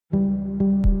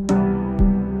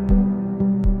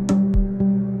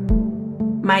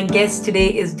My guest today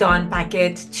is Don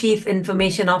Paquette, Chief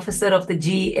Information Officer of the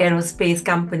GE Aerospace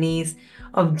companies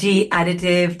of GE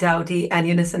Additive, Dowty, and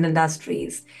Unison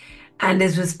Industries, and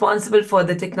is responsible for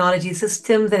the technology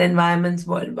systems and environments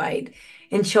worldwide,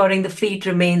 ensuring the fleet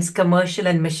remains commercial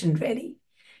and mission ready.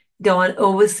 Don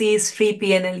oversees three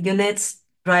P&L units,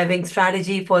 driving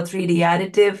strategy for 3D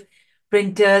additive,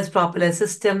 printers, propeller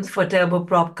systems for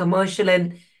turboprop commercial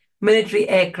and military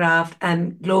aircraft,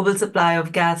 and global supply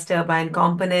of gas turbine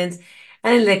components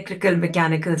and electrical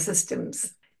mechanical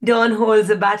systems. Dawn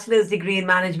holds a bachelor's degree in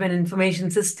management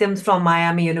information systems from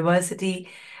Miami University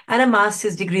and a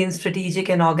master's degree in strategic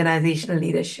and organizational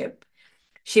leadership.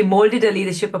 She molded a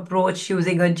leadership approach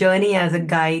using her journey as a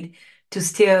guide to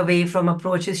steer away from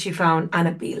approaches she found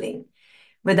unappealing.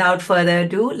 Without further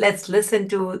ado, let's listen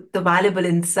to the valuable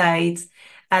insights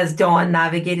as Dawn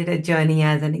navigated her journey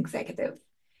as an executive.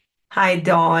 Hi,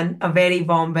 Dawn. A very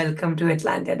warm welcome to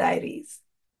Atlanta Diaries.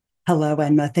 Hello,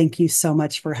 Emma. Thank you so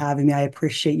much for having me. I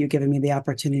appreciate you giving me the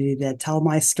opportunity to tell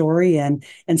my story and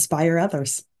inspire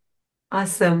others.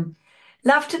 Awesome.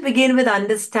 Love to begin with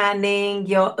understanding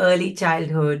your early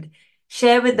childhood.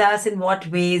 Share with us in what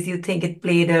ways you think it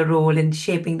played a role in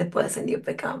shaping the person you've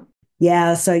become.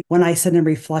 Yeah, so when I sit and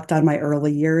reflect on my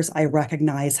early years, I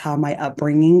recognize how my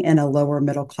upbringing in a lower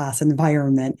middle class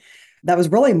environment that was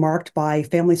really marked by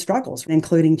family struggles,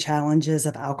 including challenges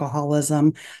of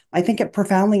alcoholism. I think it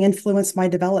profoundly influenced my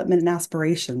development and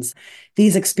aspirations.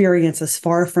 These experiences,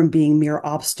 far from being mere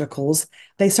obstacles,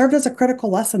 they served as a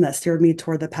critical lesson that steered me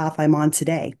toward the path I'm on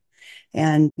today.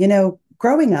 And,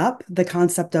 growing up, the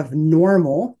concept of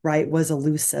normal, right, was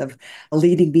elusive,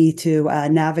 leading me to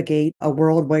navigate a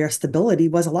world where stability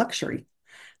was a luxury.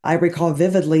 I recall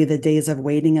vividly the days of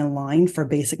waiting in line for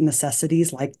basic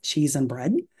necessities like cheese and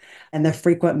bread, and the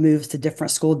frequent moves to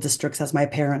different school districts as my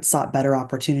parents sought better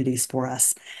opportunities for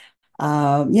us.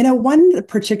 One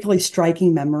particularly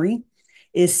striking memory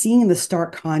is seeing the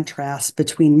stark contrast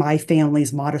between my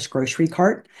family's modest grocery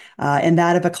cart and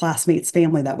that of a classmate's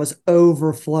family that was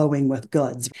overflowing with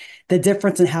goods. The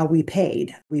difference in how we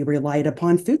paid, we relied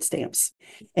upon food stamps.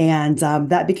 And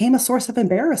that became a source of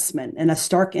embarrassment and a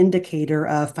stark indicator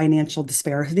of financial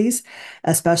disparities,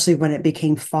 especially when it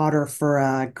became fodder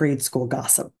for grade school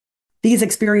gossip. These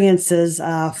experiences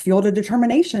fueled a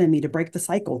determination in me to break the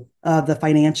cycle of the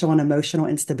financial and emotional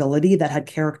instability that had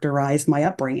characterized my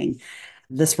upbringing.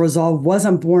 This resolve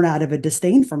wasn't born out of a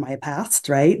disdain for my past,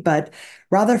 right? But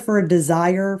rather for a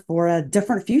desire for a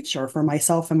different future for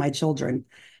myself and my children.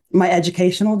 My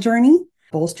educational journey,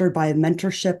 bolstered by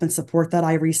mentorship and support that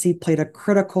I received, played a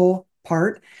critical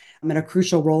part and a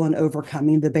crucial role in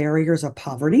overcoming the barriers of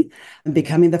poverty and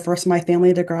becoming the first in my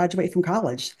family to graduate from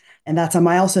college. And that's a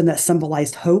milestone that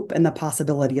symbolized hope and the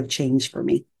possibility of change for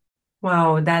me.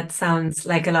 Wow, that sounds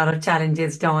like a lot of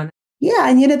challenges, Dawn. Yeah,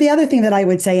 and the other thing that I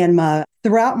would say,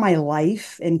 throughout my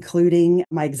life, including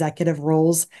my executive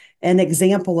roles, an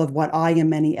example of what I and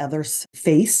many others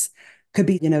face could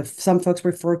be, some folks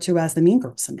refer to as the mean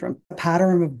girl syndrome, a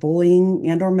pattern of bullying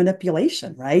and or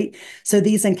manipulation, right? So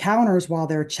these encounters, while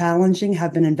they're challenging,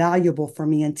 have been invaluable for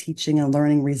me in teaching and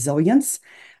learning resilience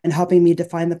and helping me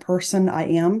define the person I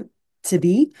am to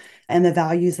be and the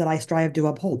values that I strive to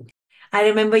uphold. I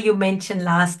remember you mentioned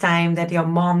last time that your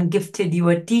mom gifted you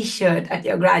a t-shirt at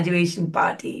your graduation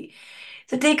party.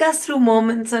 So take us through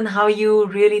moments on how you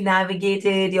really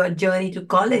navigated your journey to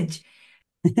college.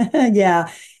 Yeah.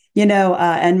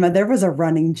 And there was a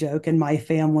running joke in my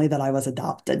family that I was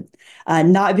adopted,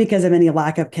 not because of any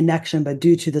lack of connection, but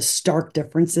due to the stark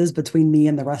differences between me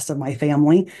and the rest of my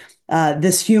family.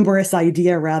 This humorous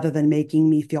idea, rather than making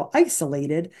me feel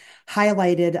isolated,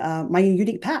 highlighted my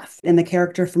unique path in the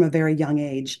character from a very young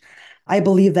age. I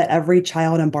believe that every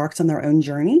child embarks on their own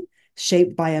journey,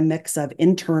 shaped by a mix of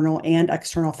internal and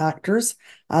external factors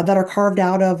that are carved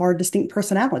out of our distinct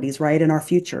personalities, right, and our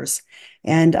futures.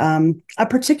 And a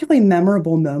particularly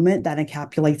memorable moment that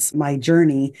encapsulates my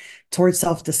journey towards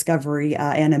self-discovery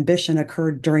and ambition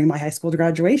occurred during my high school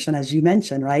graduation, as you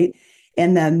mentioned, right?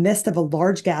 In the midst of a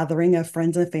large gathering of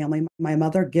friends and family, my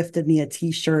mother gifted me a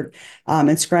t-shirt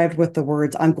inscribed with the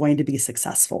words, "I'm going to be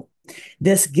successful."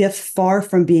 This gift, far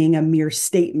from being a mere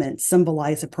statement,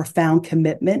 symbolized a profound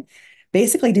commitment,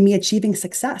 basically to me achieving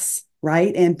success,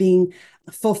 right? And being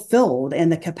fulfilled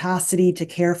and the capacity to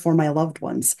care for my loved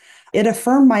ones. It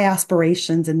affirmed my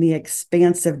aspirations in the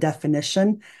expansive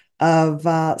definition of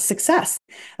success,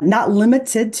 not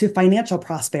limited to financial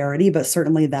prosperity, but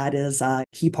certainly that is a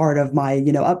key part of my,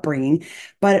 upbringing,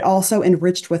 but it also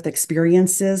enriched with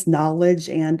experiences, knowledge,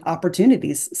 and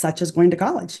opportunities, such as going to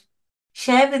college.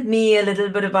 Share with me a little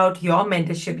bit about your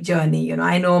mentorship journey.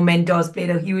 I know mentors played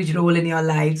a huge role in your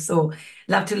life, so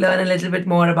love to learn a little bit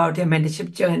more about your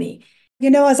mentorship journey.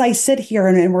 As I sit here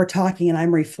and we're talking and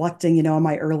I'm reflecting, on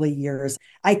my early years,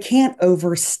 I can't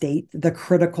overstate the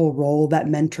critical role that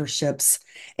mentorships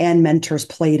and mentors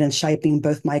played in shaping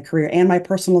both my career and my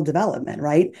personal development,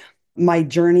 right? My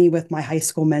journey with my high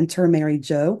school mentor, Mary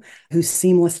Jo, who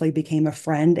seamlessly became a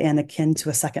friend and akin to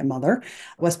a second mother,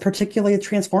 was particularly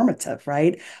transformative,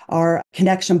 right? Our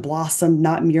connection blossomed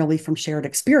not merely from shared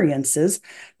experiences,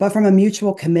 but from a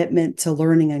mutual commitment to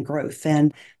learning and growth.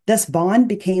 And this bond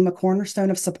became a cornerstone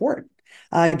of support,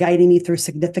 guiding me through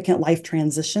significant life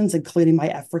transitions, including my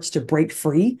efforts to break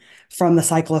free from the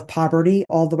cycle of poverty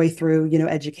all the way through,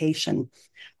 education.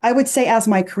 I would say as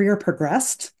my career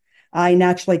progressed, I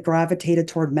naturally gravitated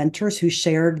toward mentors who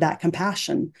shared that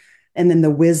compassion and then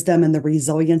the wisdom and the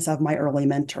resilience of my early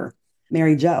mentor,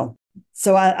 Mary Jo.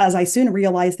 So as I soon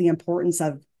realized the importance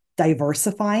of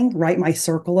diversifying, right, my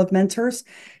circle of mentors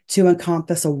to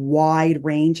encompass a wide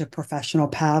range of professional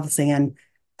paths and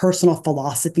personal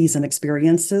philosophies and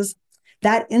experiences,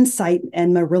 that insight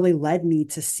and really led me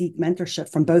to seek mentorship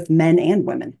from both men and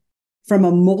women, from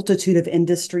a multitude of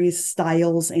industries,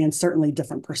 styles, and certainly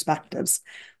different perspectives.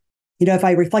 If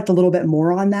I reflect a little bit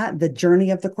more on that, the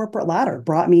journey of the corporate ladder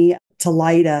brought me to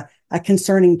light a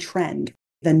concerning trend,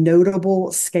 the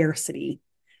notable scarcity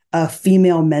of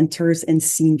female mentors in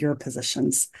senior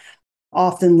positions,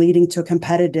 often leading to a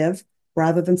competitive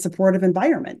rather than supportive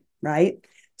environment, right?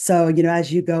 So,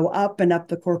 as you go up and up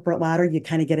the corporate ladder, you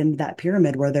kind of get into that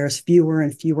pyramid where there's fewer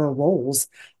and fewer roles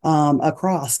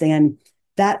across. And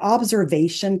that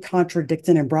observation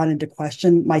contradicted and brought into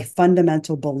question my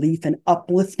fundamental belief in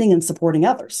uplifting and supporting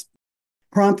others,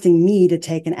 prompting me to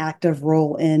take an active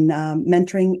role in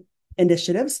mentoring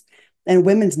initiatives and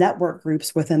women's network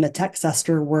groups within the tech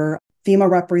sector where female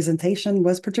representation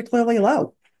was particularly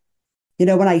low.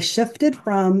 When I shifted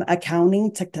from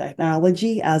accounting to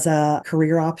technology as a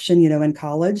career option, in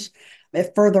college,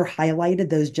 it further highlighted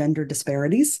those gender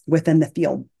disparities within the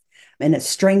field. And it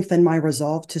strengthened my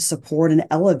resolve to support and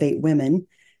elevate women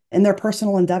in their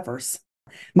personal endeavors.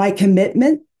 My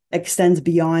commitment extends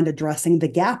beyond addressing the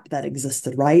gap that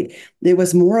existed, right? It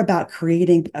was more about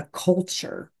creating a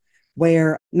culture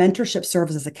where mentorship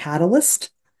serves as a catalyst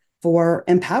for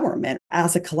empowerment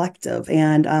as a collective.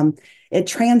 And it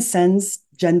transcends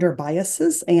gender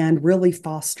biases and really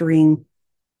fostering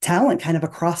talent kind of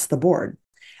across the board.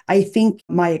 I think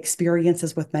my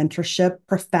experiences with mentorship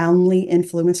profoundly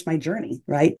influenced my journey,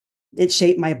 right? It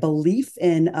shaped my belief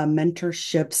in a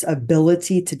mentorship's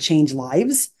ability to change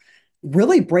lives,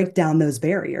 really break down those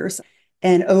barriers,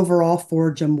 and overall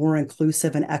forge a more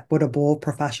inclusive and equitable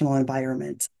professional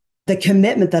environment. The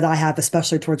commitment that I have,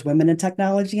 especially towards women in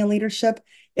technology and leadership,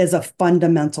 is a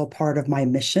fundamental part of my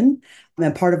mission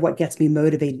and part of what gets me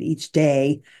motivated each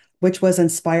day, which was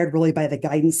inspired really by the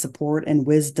guidance, support, and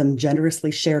wisdom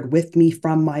generously shared with me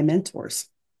from my mentors.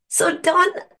 So, Don,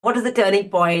 what is the turning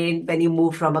point when you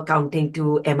move from accounting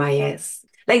to MIS?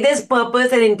 Like there's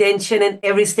purpose and intention in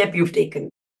every step you've taken.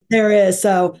 There is.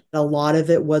 So a lot of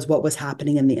it was what was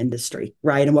happening in the industry,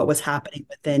 right? And what was happening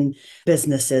within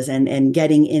businesses and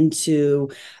getting into,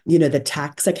 the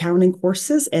tax accounting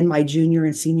courses in my junior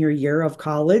and senior year of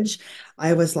college.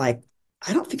 I was like,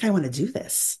 I don't think I want to do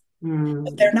this.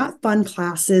 They're not fun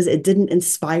classes. It didn't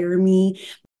inspire me.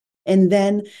 And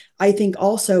then I think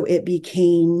also it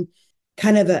became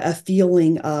kind of a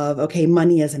feeling of, okay,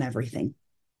 money isn't everything.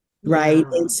 Right.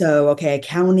 Yeah. And so, okay,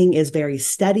 accounting is very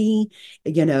steady,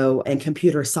 and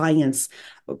computer science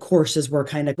courses were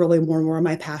kind of really more and more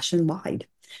my passion lied.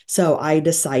 So I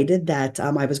decided that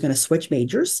I was going to switch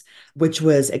majors, which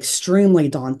was extremely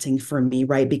daunting for me,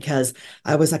 right? Because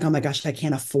I was like, oh my gosh, I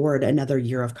can't afford another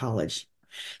year of college.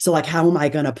 So, like, how am I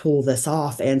going to pull this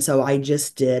off? And so I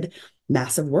just did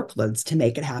massive workloads to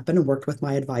make it happen and worked with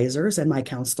my advisors and my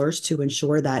counselors to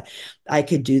ensure that I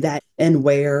could do that. And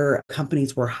where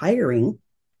companies were hiring,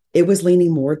 it was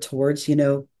leaning more towards,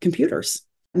 computers.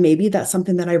 Maybe that's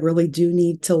something that I really do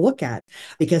need to look at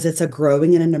because it's a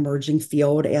growing and an emerging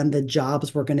field and the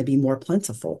jobs were going to be more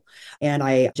plentiful. And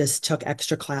I just took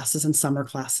extra classes and summer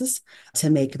classes to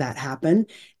make that happen.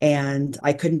 And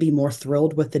I couldn't be more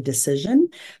thrilled with the decision.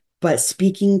 But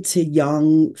speaking to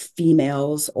young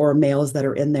females or males that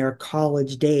are in their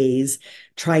college days,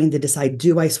 trying to decide,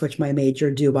 do I switch my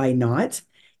major? Do I not?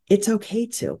 It's okay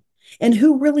to. And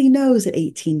who really knows at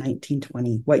 18, 19,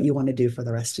 20 what you want to do for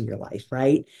the rest of your life,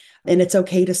 right? And it's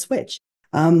okay to switch.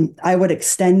 I would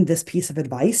extend this piece of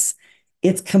advice.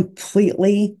 It's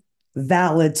completely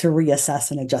valid to reassess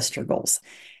and adjust your goals.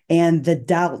 And the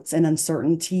doubts and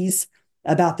uncertainties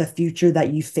about the future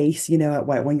that you face, at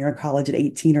when you're in college at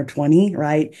 18 or 20,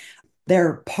 right?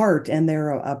 They're part and they're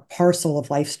a parcel of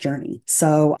life's journey.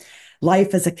 So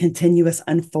life is a continuous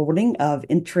unfolding of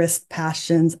interests,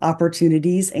 passions,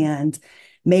 opportunities, and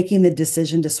making the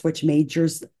decision to switch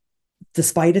majors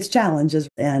despite its challenges.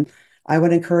 And I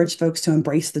would encourage folks to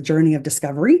embrace the journey of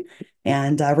discovery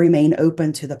and remain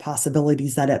open to the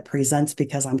possibilities that it presents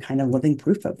because I'm kind of living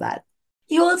proof of that.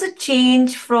 You also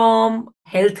change from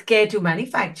healthcare to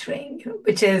manufacturing,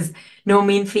 which is no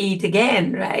mean feat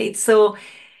again, right? So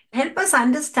help us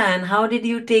understand, how did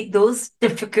you take those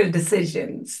difficult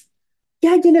decisions?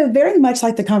 Yeah, very much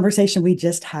like the conversation we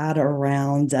just had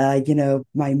around,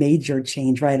 my major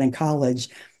change, right, in college.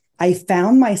 I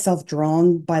found myself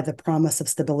drawn by the promise of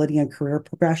stability and career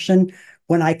progression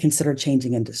when I considered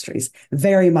changing industries,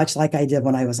 very much like I did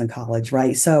when I was in college,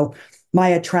 right? So my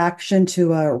attraction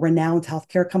to a renowned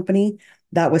healthcare company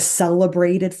that was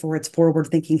celebrated for its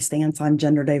forward-thinking stance on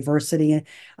gender diversity,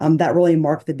 that really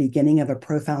marked the beginning of a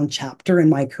profound chapter in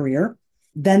my career.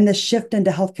 Then the shift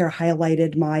into healthcare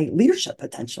highlighted my leadership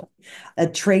potential, a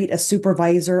trait a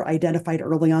supervisor identified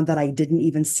early on that I didn't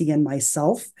even see in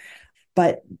myself.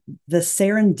 But the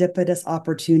serendipitous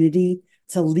opportunity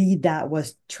to lead that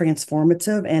was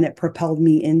transformative, and it propelled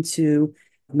me into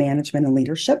management and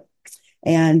leadership.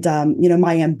 And,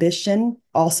 my ambition,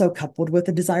 also coupled with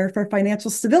a desire for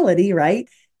financial stability, right,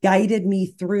 guided me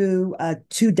through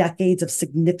 2 decades of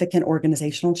significant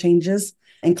organizational changes,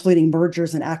 including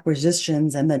mergers and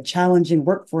acquisitions and the challenging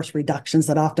workforce reductions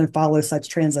that often follow such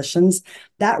transitions.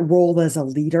 That role as a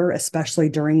leader, especially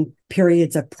during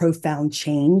periods of profound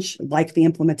change, like the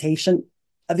implementation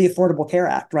of the Affordable Care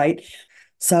Act, right?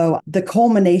 So the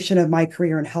culmination of my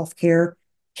career in healthcare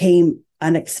came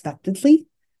unexpectedly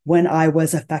when I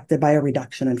was affected by a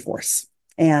reduction in force.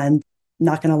 And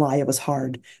not going to lie, it was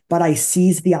hard, but I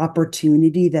seized the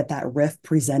opportunity that rift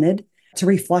presented to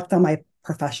reflect on my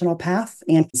professional path.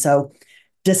 And so,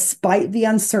 despite the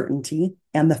uncertainty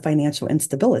and the financial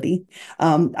instability,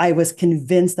 I was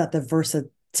convinced that the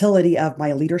versatility of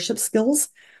my leadership skills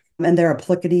and their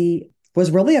applicability was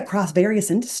really across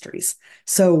various industries.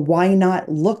 So why not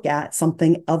look at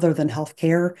something other than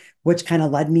healthcare, which kind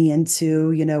of led me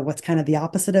into, what's kind of the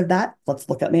opposite of that? Let's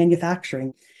look at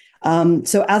manufacturing.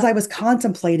 So as I was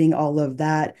contemplating all of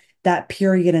that, that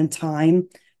period in time,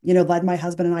 led my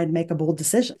husband and I to make a bold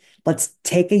decision. Let's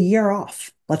take a year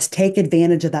off. Let's take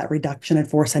advantage of that reduction in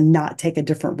force and not take a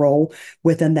different role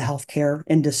within the healthcare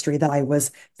industry that I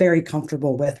was very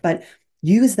comfortable with, but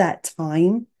use that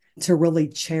time to really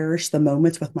cherish the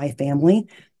moments with my family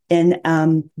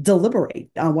and deliberate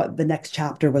on what the next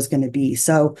chapter was going to be.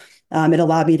 So it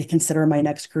allowed me to consider my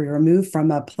next career move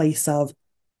from a place of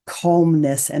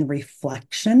calmness and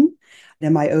reflection.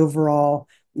 And my overall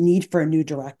need for a new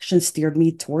direction steered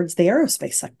me towards the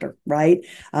aerospace sector, right?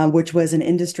 Which was an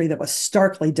industry that was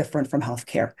starkly different from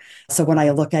healthcare. So when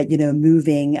I look at,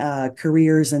 moving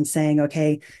careers and saying,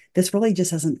 okay, this really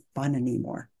just isn't fun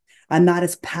anymore. I'm not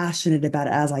as passionate about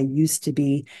it as I used to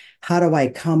be. How do I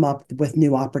come up with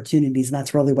new opportunities? And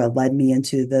that's really what led me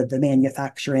into the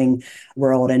manufacturing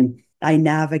world. And I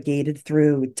navigated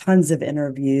through tons of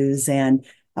interviews and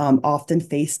often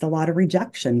faced a lot of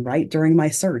rejection, right, during my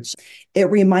search. It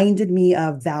reminded me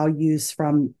of values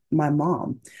from my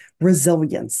mom,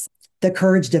 resilience, the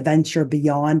courage to venture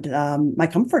beyond my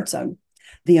comfort zone,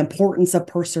 the importance of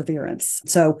perseverance.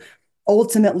 So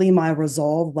ultimately, my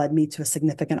resolve led me to a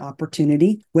significant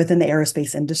opportunity within the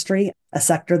aerospace industry, a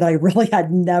sector that I really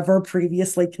had never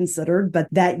previously considered. But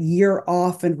that year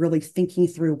off and really thinking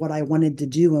through what I wanted to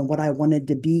do and what I wanted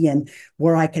to be and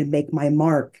where I could make my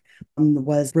mark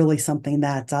was really something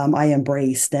that I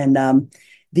embraced. And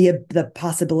the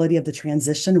possibility of the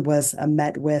transition was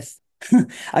met with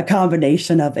a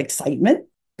combination of excitement,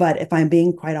 but if I'm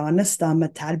being quite honest,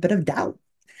 a tad bit of doubt.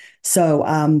 So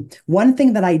one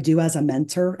thing that I do as a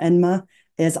mentor, Enma,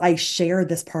 is I share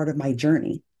this part of my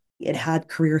journey. It had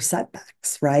career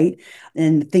setbacks, right?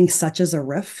 And things such as a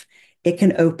riff, it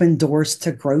can open doors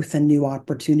to growth and new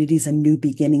opportunities and new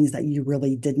beginnings that you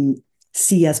really didn't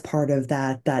see as part of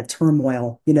that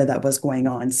turmoil, that was going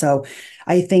on. So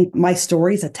I think my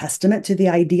story is a testament to the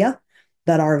idea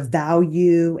that our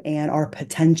value and our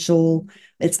potential,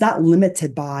 it's not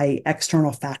limited by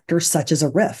external factors such as a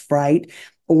riff, right?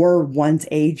 Or one's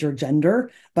age or gender,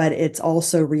 but it's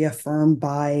also reaffirmed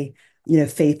by,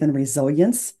 faith and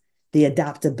resilience, the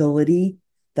adaptability,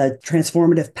 the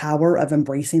transformative power of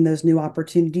embracing those new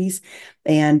opportunities.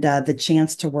 And the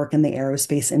chance to work in the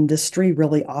aerospace industry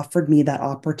really offered me that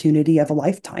opportunity of a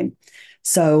lifetime.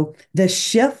 So the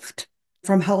shift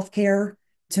from healthcare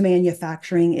to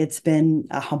manufacturing, it's been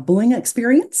a humbling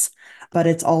experience, but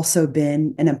it's also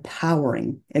been an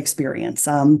empowering experience.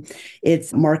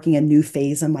 It's marking a new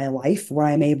phase in my life where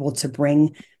I'm able to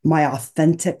bring my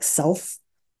authentic self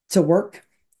to work,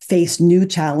 face new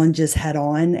challenges head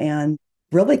on, and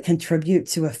really contribute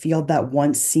to a field that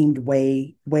once seemed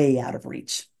way, way out of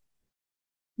reach.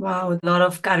 Wow, a lot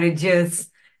of courageous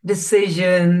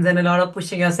decisions and a lot of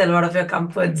pushing yourself out of your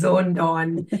comfort zone,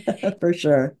 Dawn. For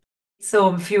sure.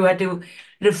 So, if you had to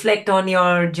reflect on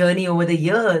your journey over the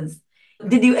years,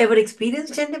 did you ever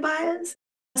experience gender bias?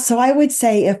 So I would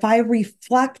say if I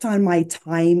reflect on my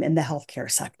time in the healthcare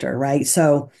sector, right?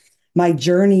 So my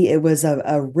journey, it was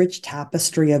a rich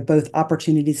tapestry of both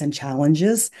opportunities and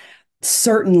challenges.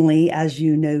 Certainly, as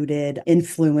you noted,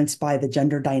 influenced by the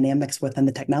gender dynamics within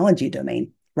the technology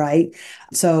domain, right?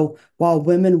 So while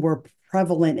women were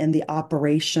prevalent in the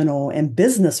operational and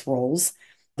business roles,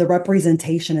 the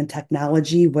representation in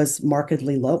technology was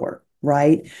markedly lower,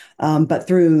 right? But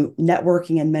through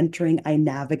networking and mentoring, I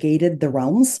navigated the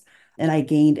realms and I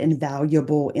gained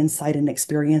invaluable insight and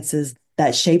experiences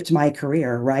that shaped my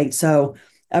career, right? So,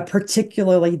 a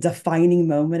particularly defining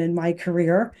moment in my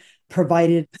career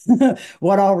provided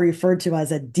what I'll refer to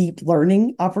as a deep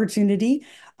learning opportunity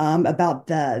about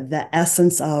the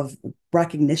essence of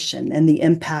recognition and the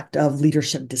impact of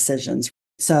leadership decisions.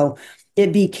 So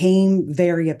it became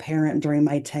very apparent during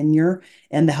my tenure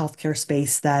in the healthcare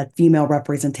space that female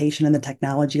representation in the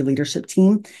technology leadership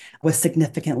team was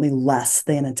significantly less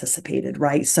than anticipated,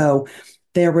 right? So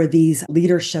there were these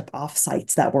leadership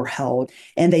offsites that were held,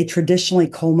 and they traditionally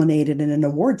culminated in an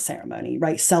award ceremony,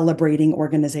 right? Celebrating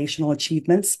organizational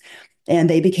achievements. And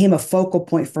they became a focal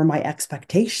point for my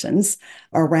expectations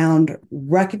around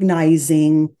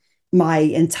recognizing my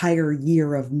entire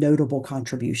year of notable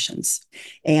contributions.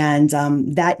 And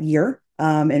that year,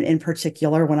 and in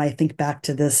particular, when I think back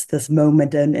to this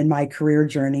moment in my career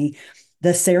journey,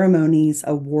 the ceremony's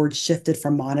awards shifted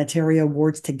from monetary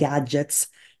awards to gadgets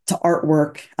to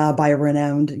artwork by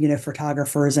renowned,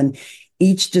 photographers, and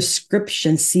each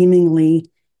description seemingly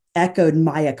echoed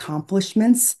my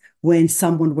accomplishments when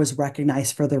someone was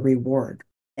recognized for the reward.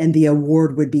 And the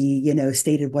award would be,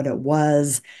 stated what it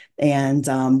was and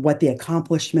what the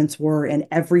accomplishments were. And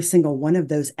every single one of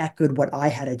those echoed what I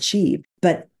had achieved.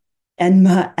 But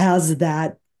as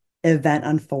that event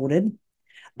unfolded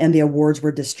and the awards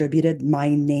were distributed, my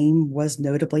name was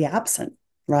notably absent,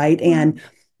 right? And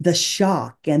the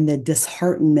shock and the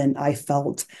disheartenment I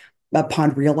felt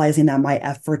upon realizing that my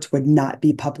efforts would not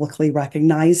be publicly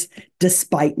recognized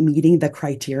despite meeting the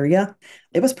criteria,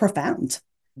 it was profound.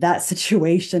 That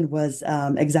situation was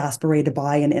exasperated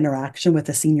by an interaction with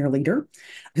a senior leader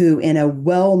who, in a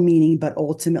well-meaning but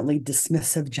ultimately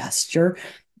dismissive gesture,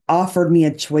 offered me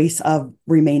a choice of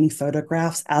remaining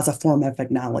photographs as a form of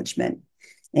acknowledgement.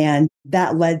 And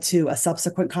that led to a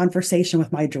subsequent conversation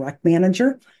with my direct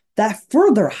manager that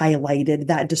further highlighted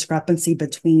that discrepancy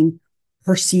between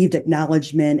perceived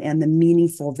acknowledgement and the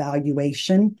meaningful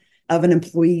valuation of an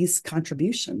employee's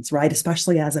contributions, right?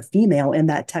 Especially as a female in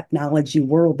that technology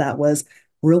world that was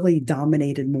really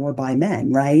dominated more by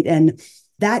men, right? And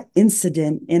that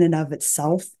incident in and of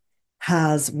itself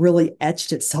has really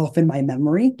etched itself in my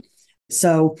memory.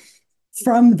 So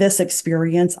from this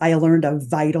experience, I learned a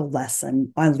vital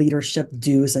lesson on leadership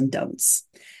do's and don'ts,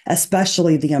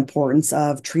 especially the importance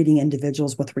of treating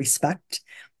individuals with respect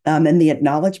and the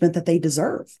acknowledgement that they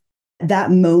deserve. That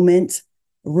moment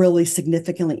really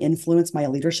significantly influenced my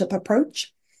leadership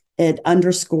approach. It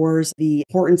underscores the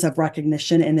importance of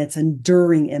recognition and its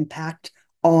enduring impact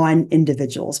on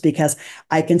individuals because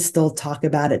I can still talk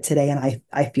about it today and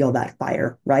I feel that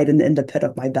fire right in the pit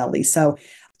of my belly. So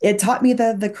it taught me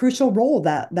the crucial role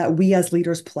that we as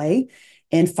leaders play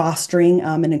in fostering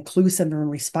an inclusive and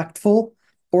respectful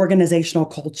organizational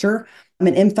culture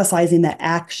and emphasizing that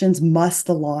actions must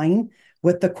align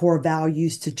with the core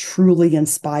values to truly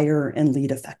inspire and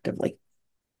lead effectively.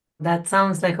 That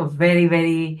sounds like a very,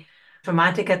 very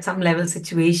traumatic at some level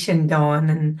situation, Dawn.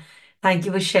 And thank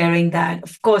you for sharing that.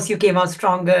 Of course, you came out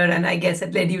stronger, and I guess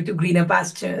it led you to greener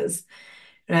pastures,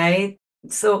 right?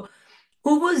 So,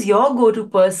 who was your go-to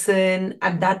person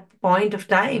at that point of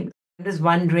time? I'm just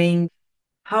wondering,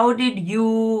 how did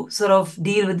you sort of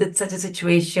deal with such a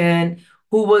situation?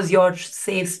 Who was your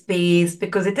safe space?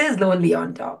 Because it is lonely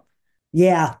on top.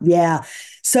 Yeah, yeah.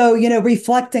 So,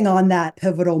 reflecting on that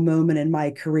pivotal moment in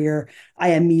my career,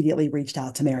 I immediately reached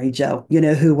out to Mary Jo,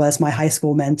 who was my high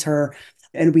school mentor.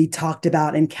 And we talked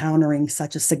about encountering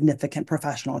such a significant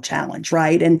professional challenge,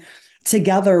 right? And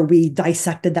together we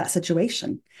dissected that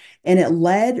situation. And it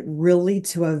led really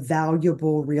to a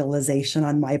valuable realization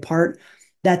on my part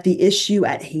that the issue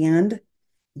at hand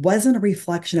wasn't a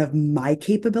reflection of my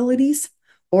capabilities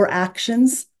or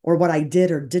actions or what I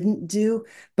did or didn't do,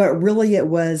 but really it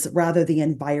was rather the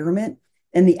environment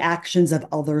and the actions of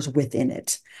others within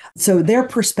it. So their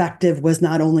perspective was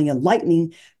not only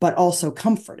enlightening, but also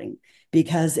comforting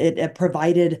because it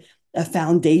provided a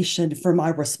foundation for my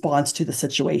response to the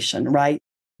situation, right?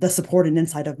 The support and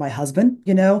insight of my husband,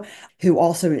 who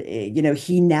also,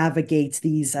 he navigates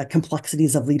these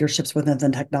complexities of leaderships within the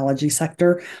technology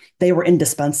sector. They were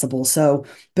indispensable. So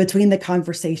between the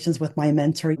conversations with my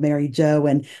mentor, Mary Jo,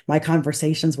 and my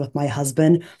conversations with my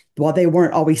husband, while they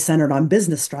weren't always centered on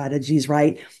business strategies,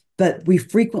 right? But we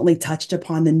frequently touched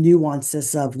upon the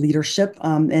nuances of leadership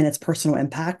and its personal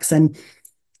impacts. And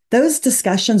those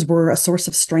discussions were a source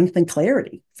of strength and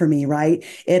clarity for me, right?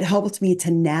 It helped me to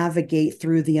navigate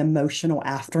through the emotional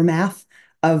aftermath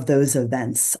of those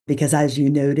events because, as you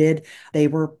noted, they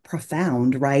were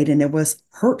profound, right? And it was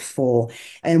hurtful.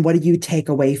 And what do you take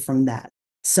away from that?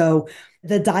 So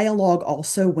the dialogue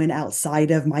also went outside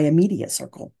of my immediate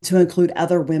circle to include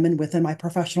other women within my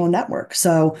professional network.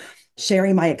 So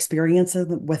sharing my experiences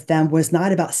with them was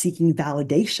not about seeking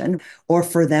validation or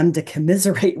for them to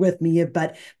commiserate with me,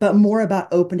 but more about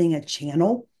opening a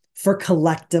channel for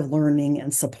collective learning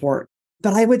and support.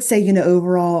 But I would say,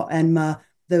 overall, Enma,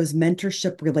 those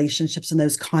mentorship relationships and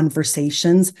those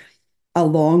conversations,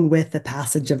 along with the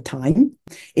passage of time,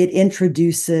 it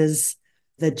introduces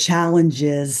the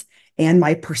challenges and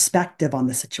my perspective on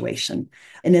the situation.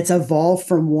 And it's evolved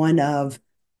from one of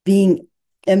being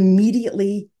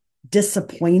immediately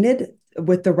disappointed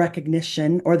with the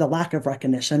recognition or the lack of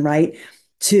recognition, right?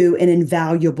 To an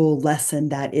invaluable lesson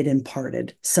that it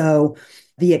imparted. So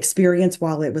the experience,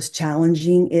 while it was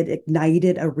challenging, it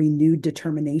ignited a renewed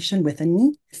determination within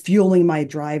me, fueling my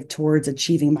drive towards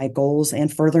achieving my goals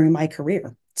and furthering my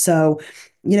career. So,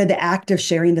 the act of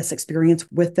sharing this experience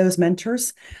with those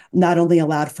mentors not only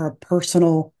allowed for a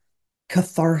personal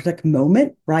cathartic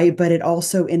moment, right? But it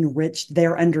also enriched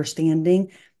their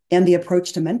understanding and the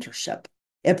approach to mentorship.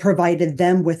 It provided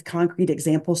them with concrete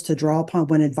examples to draw upon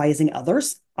when advising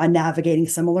others on navigating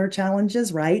similar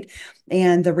challenges, right?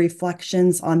 And the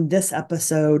reflections on this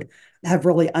episode have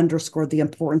really underscored the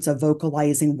importance of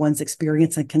vocalizing one's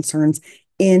experience and concerns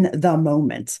in the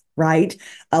moment, right?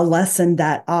 A lesson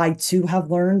that I too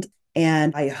have learned,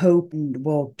 and I hope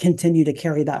will continue to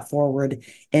carry that forward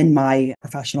in my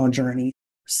professional journey.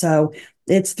 So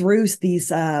it's through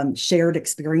these shared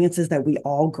experiences that we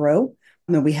all grow.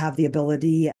 And we have the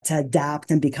ability to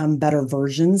adapt and become better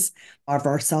versions of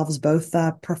ourselves, both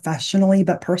professionally,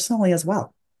 but personally as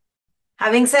well.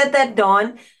 Having said that,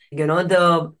 Dawn,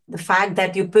 the fact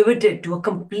that you pivoted to a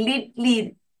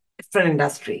completely different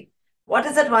industry, what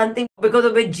is that one thing because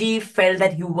of which G felt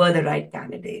that you were the right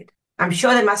candidate? I'm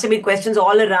sure there must have been questions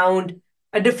all around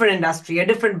a different industry, a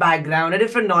different background, a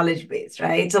different knowledge base,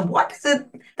 right? So what is it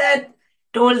that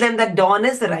told them that Dawn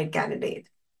is the right candidate?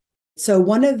 So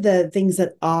one of the things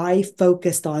that I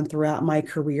focused on throughout my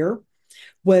career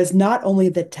was not only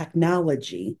the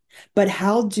technology, but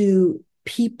how do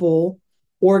people,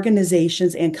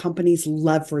 organizations, and companies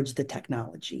leverage the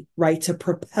technology, right, to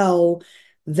propel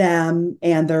them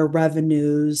and their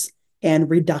revenues and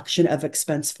reduction of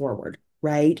expense forward,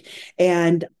 right?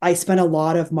 And I spent a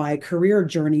lot of my career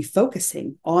journey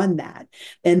focusing on that.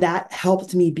 And that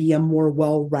helped me be a more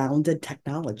well-rounded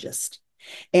technologist.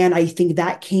 And I think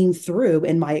that came through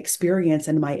in my experience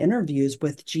and my interviews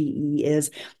with GE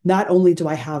is not only do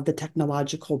I have the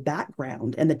technological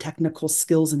background and the technical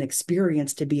skills and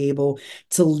experience to be able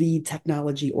to lead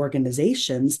technology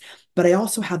organizations, but I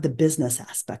also have the business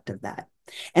aspect of that.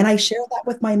 And I share that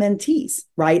with my mentees,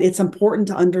 right? It's important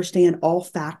to understand all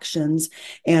factions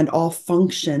and all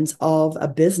functions of a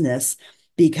business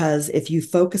because if you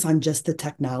focus on just the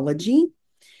technology,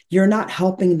 you're not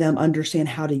helping them understand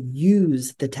how to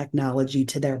use the technology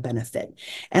to their benefit.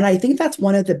 And I think that's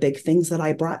one of the big things that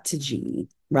I brought to GE,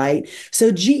 right?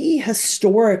 So GE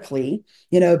historically,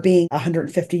 being a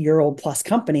 150-year-old plus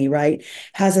company, right,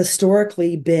 has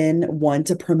historically been one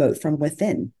to promote from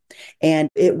within. And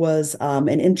it was an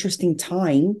interesting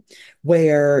time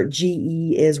where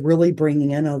GE is really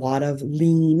bringing in a lot of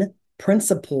lean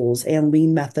principles and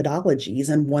lean methodologies.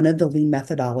 And one of the lean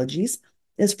methodologies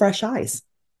is fresh eyes,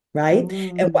 right?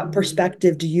 And what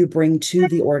perspective do you bring to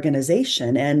the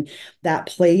organization? And that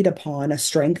played upon a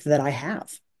strength that I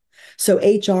have. So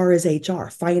HR is HR,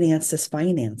 finance is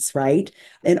finance, right?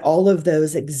 And all of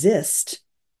those exist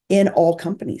in all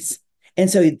companies. And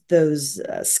so those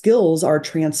skills are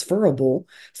transferable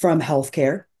from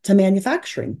healthcare to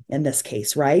manufacturing in this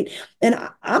case, right? And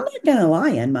I'm not going to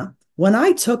lie, Enma. When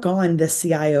I took on the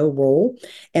CIO role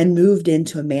and moved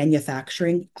into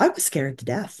manufacturing, I was scared to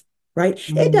death, right?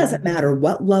 It doesn't Mm. matter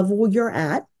what level you're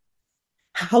at,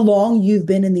 how long you've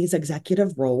been in these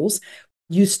executive roles,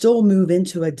 you still move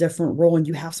into a different role and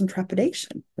you have some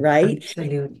trepidation, right?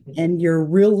 Absolutely. And you're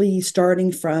really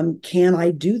starting from, can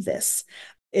I do this?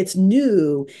 It's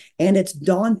new and it's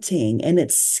daunting and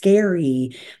it's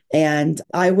scary. And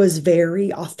I was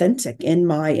very authentic in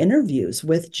my interviews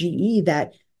with GE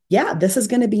that, yeah, this is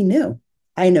going to be new.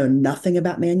 I know nothing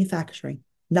about manufacturing,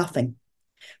 nothing.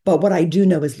 But what I do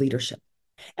know is leadership.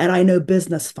 And I know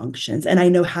business functions and I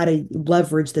know how to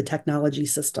leverage the technology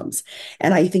systems.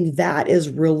 And I think that is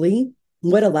really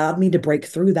what allowed me to break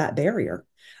through that barrier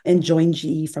and join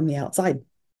GE from the outside.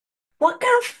 What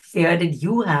kind of fear did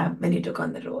you have when you took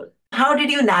on the role? How did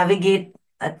you navigate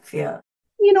that fear?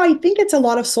 I think it's a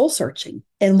lot of soul searching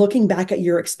and looking back at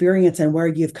your experience and where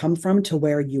you've come from to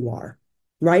where you are,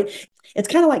 right? It's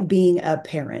kind of like being a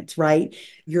parent, right?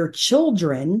 Your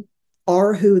children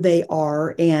are who they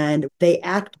are and they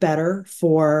act better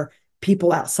for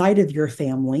people outside of your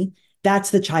family.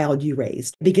 That's the child you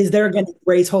raised because they're going to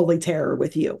raise holy terror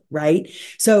with you, right?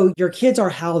 So your kids are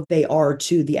how they are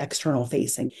to the external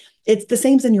facing. It's the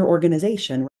same in your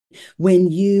organization. When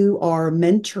you are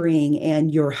mentoring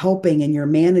and you're helping and you're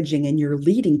managing and you're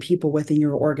leading people within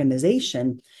your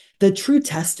organization, the true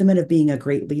testament of being a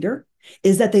great leader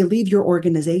is that they leave your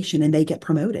organization and they get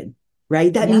promoted,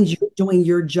 right? That Yeah, means you're doing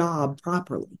your job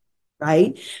properly,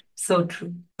 right? so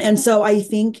true. And so I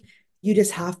think you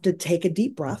just have to take a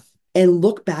deep breath and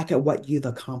look back at what you've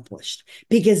accomplished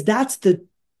because that's the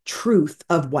truth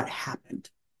of what happened.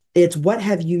 It's what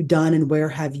have you done and where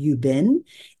have you been,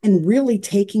 and really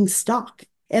taking stock.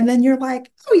 And then you're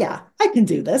like, oh, yeah, I can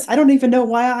do this. I don't even know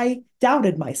why I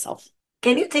doubted myself.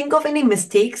 Can you think of any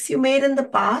mistakes you made in the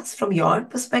past from your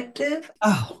perspective?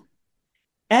 Oh,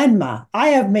 Enma, I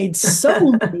have made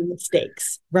so many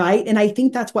mistakes, right? And I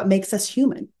think that's what makes us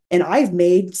human. And I've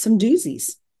made some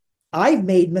doozies. I've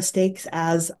made mistakes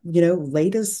as,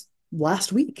 late as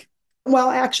last week.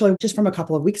 Well, actually, just from a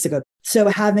couple of weeks ago. So,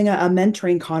 having a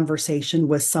mentoring conversation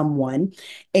with someone,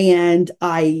 and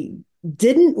I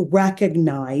didn't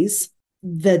recognize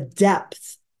the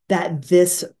depth that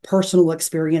this personal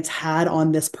experience had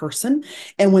on this person.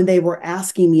 And when they were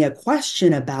asking me a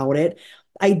question about it,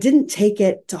 I didn't take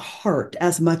it to heart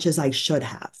as much as I should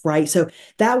have, right? So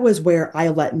that was where I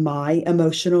let my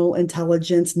emotional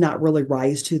intelligence not really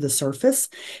rise to the surface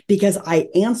because I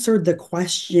answered the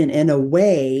question in a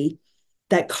way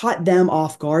that caught them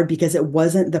off guard because it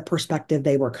wasn't the perspective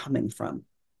they were coming from.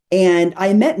 And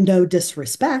I meant no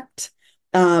disrespect.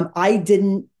 I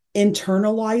didn't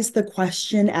internalize the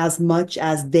question as much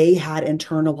as they had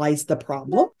internalized the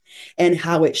problem and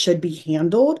how it should be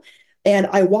handled. And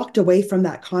I walked away from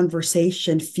that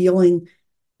conversation feeling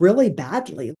really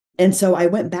badly. And so I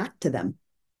went back to them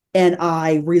and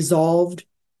I resolved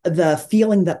the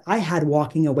feeling that I had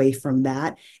walking away from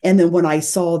that. And then when I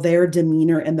saw their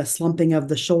demeanor and the slumping of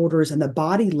the shoulders and the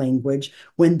body language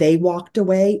when they walked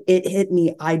away, it hit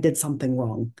me. I did something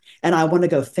wrong and I want to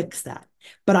go fix that.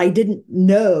 But I didn't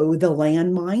know the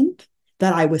landmine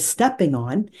that I was stepping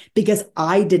on because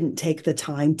I didn't take the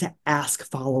time to ask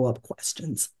follow-up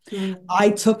questions. Mm. I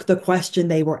took the question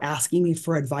they were asking me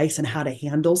for advice on how to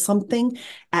handle something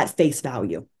at face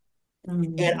value.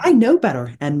 And Mm. I know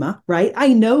better, Enma, right?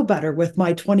 I know better with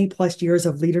my 20 plus years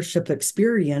of leadership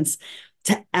experience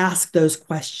to ask those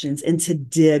questions and to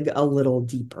dig a little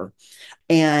deeper.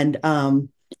 And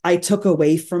I took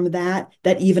away from that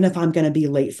even if I'm going to be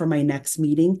late for my next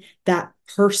meeting, that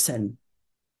person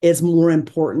is more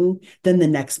important than the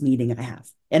next meeting I have.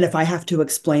 And if I have to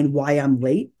explain why I'm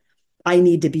late, I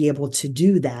need to be able to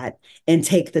do that and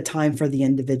take the time for the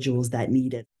individuals that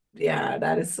need it. Yeah,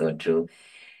 that is so true.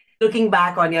 Looking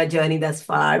back on your journey thus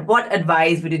far, what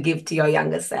advice would you give to your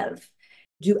younger self?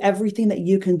 Do everything that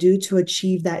you can do to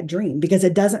achieve that dream because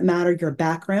it doesn't matter your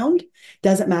background,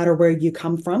 doesn't matter where you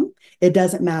come from, it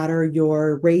doesn't matter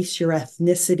your race, your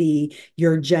ethnicity,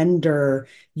 your gender,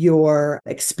 your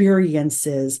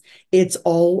experiences. It's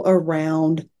all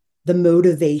around the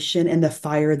motivation and the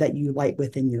fire that you light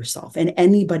within yourself. And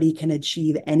anybody can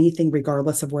achieve anything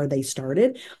regardless of where they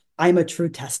started. I'm a true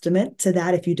testament to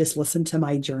that if you just listen to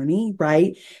my journey,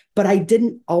 right? But I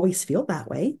didn't always feel that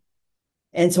way.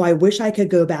 And so I wish I could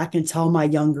go back and tell my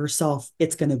younger self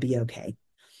it's going to be okay.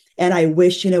 And I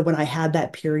wish, when I had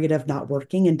that period of not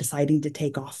working and deciding to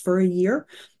take off for a year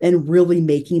and really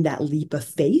making that leap of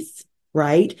faith,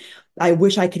 right? I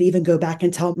wish I could even go back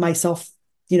and tell myself,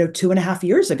 2.5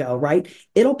 years ago, right?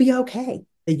 It'll be okay.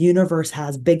 The universe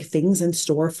has big things in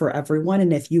store for everyone.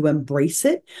 And if you embrace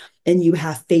it and you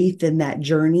have faith in that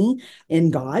journey in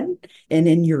God and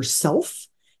in yourself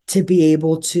to be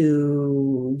able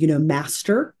to,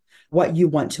 master what you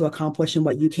want to accomplish and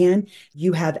what you can,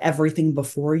 you have everything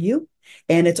before you.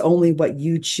 And it's only what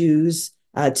you choose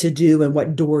to do and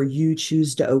what door you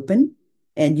choose to open.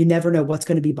 And you never know what's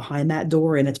going to be behind that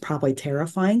door. And it's probably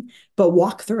terrifying, but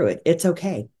walk through it. It's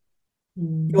okay.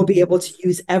 You'll be able to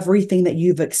use everything that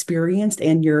you've experienced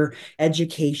and your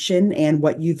education and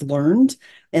what you've learned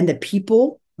and the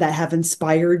people that have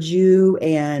inspired you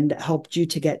and helped you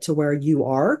to get to where you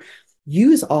are.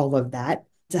 Use all of that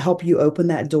to help you open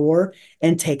that door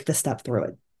and take the step through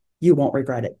it. You won't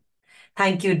regret it.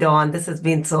 Thank you, Dawn. This has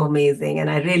been so amazing. And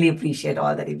I really appreciate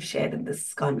all that you've shared in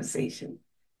this conversation.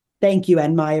 Thank you,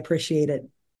 Enma. I appreciate it.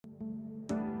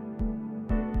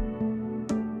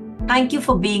 Thank you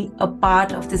for being a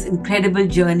part of this incredible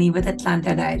journey with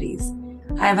Atlanta Diaries.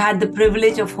 I have had the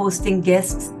privilege of hosting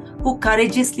guests who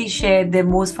courageously shared their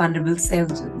most vulnerable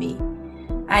selves with me.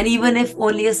 And even if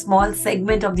only a small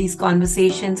segment of these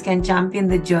conversations can champion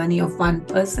the journey of one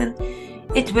person,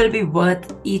 it will be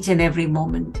worth each and every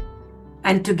moment.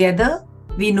 And together,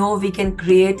 we know we can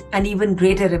create an even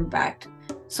greater impact.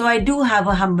 So I do have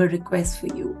a humble request for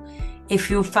you. If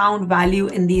you found value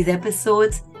in these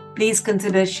episodes, please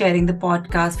consider sharing the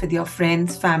podcast with your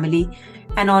friends, family,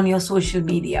 and on your social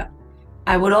media.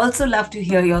 I would also love to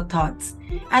hear your thoughts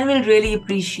and will really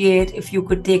appreciate if you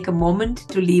could take a moment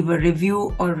to leave a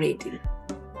review or rating.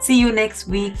 See you next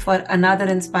week for another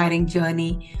inspiring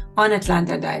journey on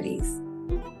Atlanta Diaries.